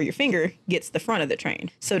glucometer for your finger gets the front of the train.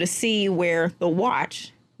 So to see where the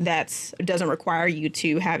watch that doesn't require you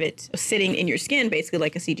to have it sitting in your skin, basically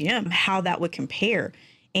like a CGM, how that would compare.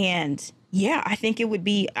 And yeah, I think it would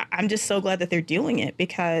be, I'm just so glad that they're doing it,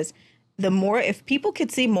 because the more, if people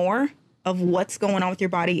could see more of what's going on with your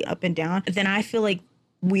body up and down, then I feel like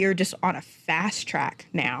we're just on a fast track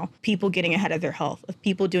now. People getting ahead of their health, of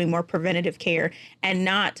people doing more preventative care and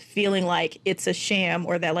not feeling like it's a sham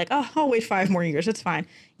or that like, oh, I'll wait 5 more years. It's fine.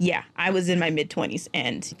 Yeah, I was in my mid-20s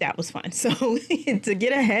and that was fun. So to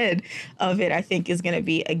get ahead of it, I think is going to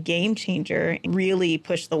be a game changer and really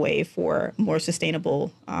push the way for more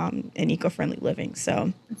sustainable and eco-friendly living.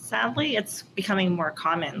 So sadly, it's becoming more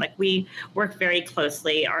common. Like we work very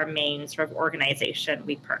closely. Our main sort of organization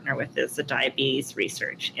we partner with is the Diabetes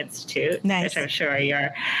Research Institute, nice. which I'm sure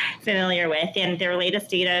you're familiar with. And their latest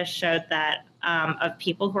data showed that of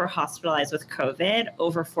people who are hospitalized with COVID,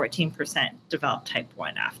 over 14% developed type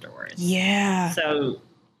 1 afterwards. Yeah. So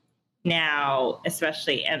now,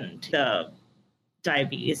 especially in the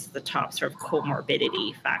diabetes, the top sort of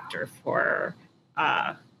comorbidity factor for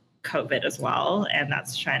COVID as well. And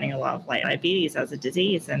that's shining a lot of light on diabetes as a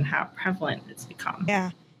disease and how prevalent it's become.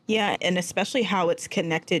 Yeah. Yeah. And especially how it's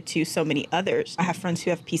connected to so many others. I have friends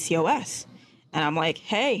who have PCOS and I'm like,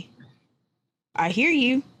 hey, I hear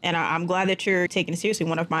you. And I'm glad that you're taking it seriously.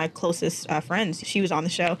 One of my closest friends, she was on the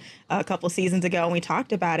show a couple of seasons ago and we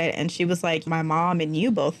talked about it. And she was like, my mom and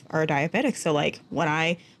you both are diabetic. So like when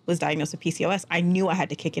I was diagnosed with PCOS, I knew I had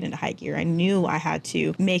to kick it into high gear. I knew I had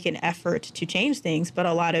to make an effort to change things. But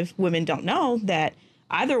a lot of women don't know that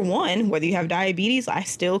either one, whether you have diabetes, I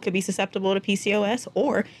still could be susceptible to PCOS,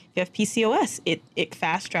 or if you have PCOS, it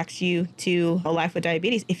fast tracks you to a life with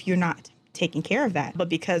diabetes if you're not taking care of that. But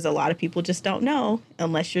because a lot of people just don't know,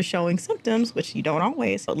 unless you're showing symptoms, which you don't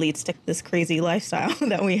always, it leads to this crazy lifestyle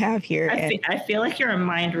that we have here. I feel like you're a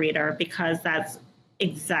mind reader because that's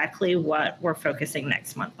exactly what we're focusing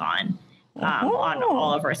next month on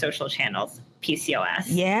all of our social channels, PCOS.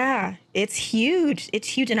 Yeah, it's huge. It's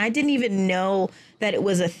huge. And I didn't even know that it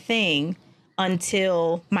was a thing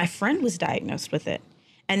until my friend was diagnosed with it.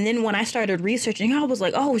 And then when I started researching, I was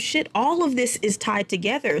like, oh shit, all of this is tied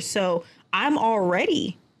together. So I'm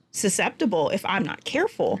already susceptible if I'm not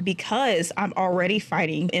careful because I'm already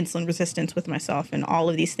fighting insulin resistance with myself and all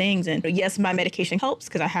of these things. And yes, my medication helps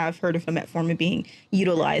because I have heard of metformin being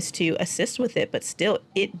utilized to assist with it, but still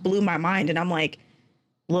it blew my mind. And I'm like,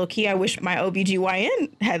 low key, I wish my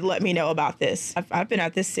OBGYN had let me know about this. I've been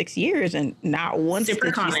at this 6 years and not once super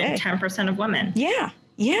did common, she say. 10% of women. Yeah.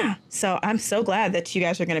 Yeah. So I'm so glad that you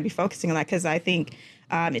guys are going to be focusing on that because I think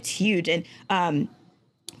it's huge. And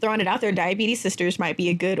throwing it out there, Diabetes Sisters might be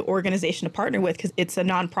a good organization to partner with because it's a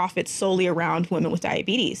nonprofit solely around women with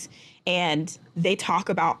diabetes. And they talk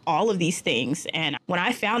about all of these things. And when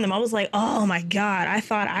I found them, I was like, oh my God, I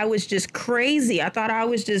thought I was just crazy. I thought I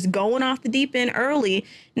was just going off the deep end early,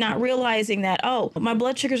 not realizing that, oh, my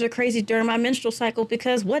blood sugars are crazy during my menstrual cycle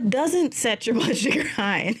because what doesn't set your blood sugar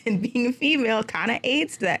high? And being a female kind of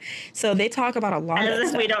aids that. So they talk about a lot of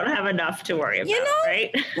stuff. We don't have enough to worry about, right?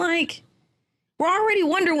 Like, we're already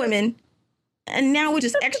Wonder Women. And now with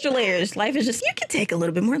just extra layers, life is just, you can take a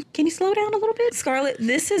little bit more. Can you slow down a little bit? Scarlett,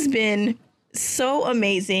 this has been so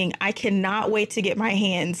amazing. I cannot wait to get my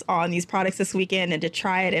hands on these products this weekend and to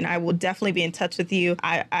try it. And I will definitely be in touch with you.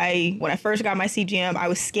 I when I first got my CGM, I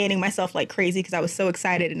was scanning myself like crazy because I was so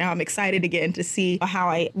excited. And now I'm excited again to see how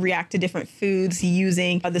I react to different foods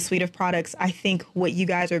using the suite of products. I think what you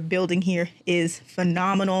guys are building here is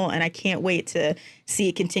phenomenal. And I can't wait to see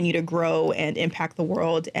it continue to grow and impact the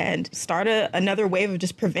world and start another wave of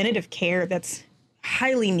just preventative care that's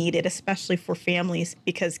highly needed, especially for families,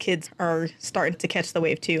 because kids are starting to catch the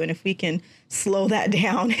wave too. And if we can slow that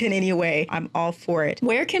down in any way, I'm all for it.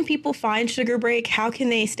 Where can people find Sugar Break? How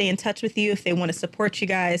can they stay in touch with you if they want to support you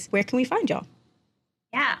guys? Where can we find y'all?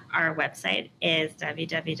 Yeah, our website is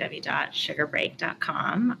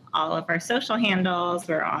www.sugarbreak.com. All of our social handles,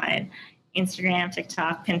 we're on Instagram,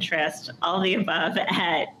 TikTok, Pinterest, all of the above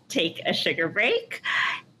at Take a Sugar Break.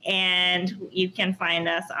 And you can find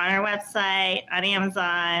us on our website, on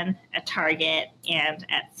Amazon, at Target, and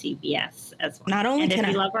at CVS as well. Not only and can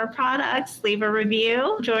if you love our products, leave a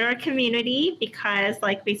review, join our community, because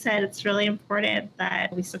like we said, it's really important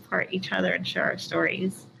that we support each other and share our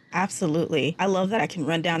stories. Absolutely. I love that I can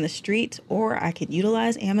run down the street or I could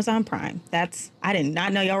utilize Amazon Prime. I did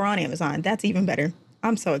not know y'all were on Amazon. That's even better.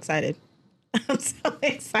 I'm so excited. I'm so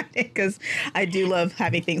excited because I do love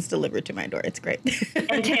having things delivered to my door. It's great.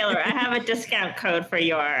 And Taylor, I have a discount code for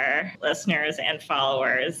your listeners and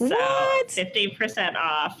followers. So what? 50%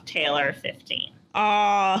 off, Taylor 15.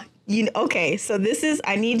 Okay. So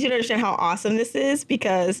I need you to understand how awesome this is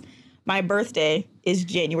because my birthday is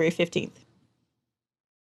January 15th.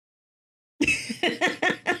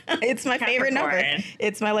 It's my favorite number.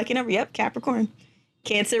 It's my lucky number. Yep. Capricorn.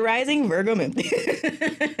 Cancer rising, Virgo moon.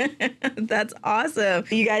 That's awesome.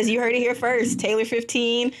 You guys, you heard it here first. Taylor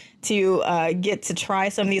 15 to get to try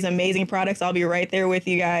some of these amazing products. I'll be right there with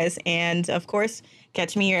you guys. And of course,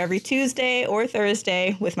 catch me here every Tuesday or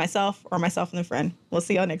Thursday with myself and a friend. We'll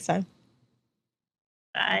see y'all next time.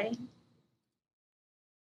 Bye.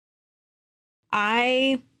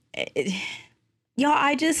 I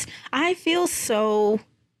feel so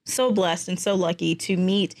blessed and so lucky to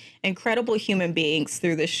meet incredible human beings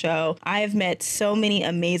through this show. I have met so many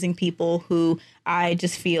amazing people who I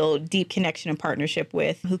just feel deep connection and partnership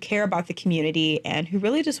with, who care about the community and who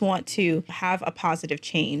really just want to have a positive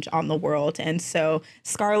change on the world. And so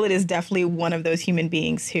Scarlett is definitely one of those human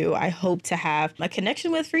beings who I hope to have a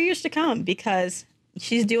connection with for years to come, because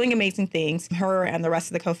she's doing amazing things, her and the rest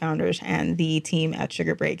of the co-founders and the team at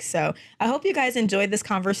Sugar Break. So I hope you guys enjoyed this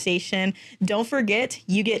conversation. Don't forget,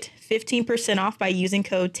 you get 15% off by using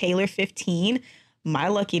code Taylor15, my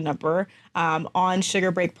lucky number, on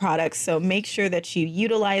Sugar Break products. So make sure that you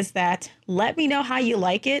utilize that. Let me know how you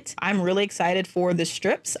like it. I'm really excited for the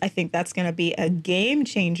strips. I think that's going to be a game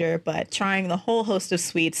changer, but trying the whole host of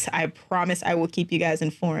sweets, I promise I will keep you guys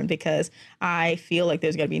informed, because I feel like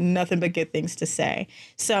there's going to be nothing but good things to say.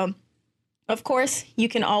 So of course, you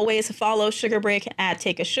can always follow Sugar Break at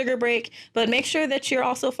Take a Sugar Break, but make sure that you're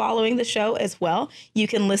also following the show as well. You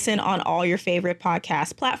can listen on all your favorite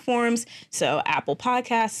podcast platforms. So Apple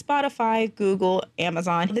Podcasts, Spotify, Google,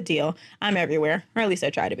 Amazon, the deal. I'm everywhere, or at least I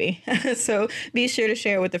try to be. So be sure to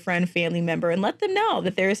share with a friend, family member, and let them know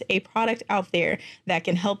that there's a product out there that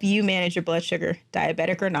can help you manage your blood sugar,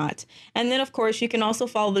 diabetic or not. And then, of course, you can also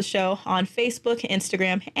follow the show on Facebook,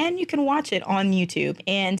 Instagram, and you can watch it on YouTube.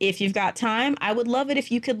 And if you've got time, I would love it if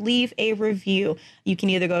you could leave a review. You can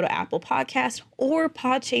either go to Apple Podcasts or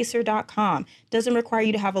podchaser.com. Doesn't require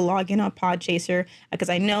you to have a login on Podchaser, because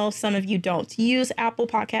I know some of you don't use Apple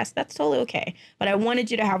Podcasts. That's totally okay. But I wanted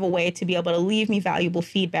you to have a way to be able to leave me valuable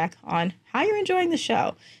feedback on how you're enjoying the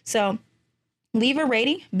show. So leave a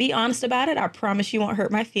rating. Be honest about it. I promise you won't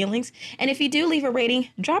hurt my feelings. And if you do leave a rating,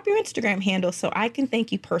 drop your Instagram handle so I can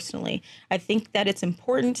thank you personally. I think that it's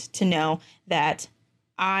important to know that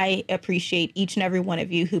I appreciate each and every one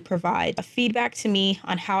of you who provide a feedback to me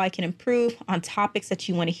on how I can improve, on topics that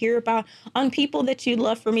you want to hear about, on people that you'd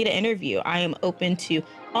love for me to interview. I am open to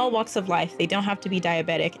all walks of life. They don't have to be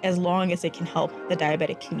diabetic, as long as it can help the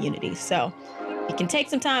diabetic community. So you can take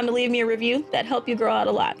some time to leave me a review. That help you grow out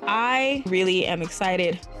a lot. I really am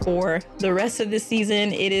excited for the rest of this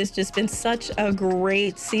season. It has just been such a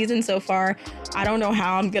great season so far. I don't know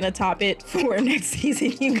how I'm going to top it for next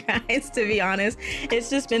season, you guys, to be honest. It's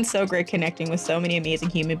just been so great connecting with so many amazing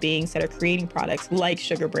human beings that are creating products like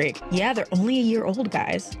Sugar Break. Yeah, they're only a year old,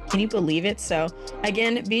 guys. Can you believe it? So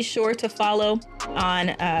again, be sure to follow on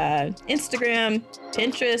Instagram,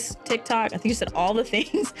 Pinterest, TikTok. I think you said all the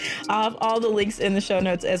things. All the links in the show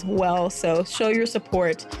notes as well. So show your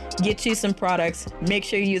support, get you some products. Make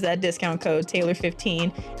sure you use that discount code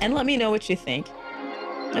Taylor15 and let me know what you think.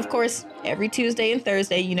 Of course, every Tuesday and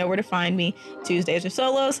Thursday, you know where to find me. Tuesdays are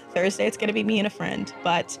solos. Thursday, it's going to be me and a friend.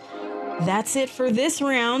 But that's it for this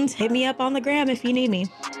round. Hit me up on the gram if you need me.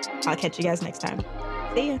 I'll catch you guys next time.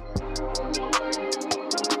 See ya.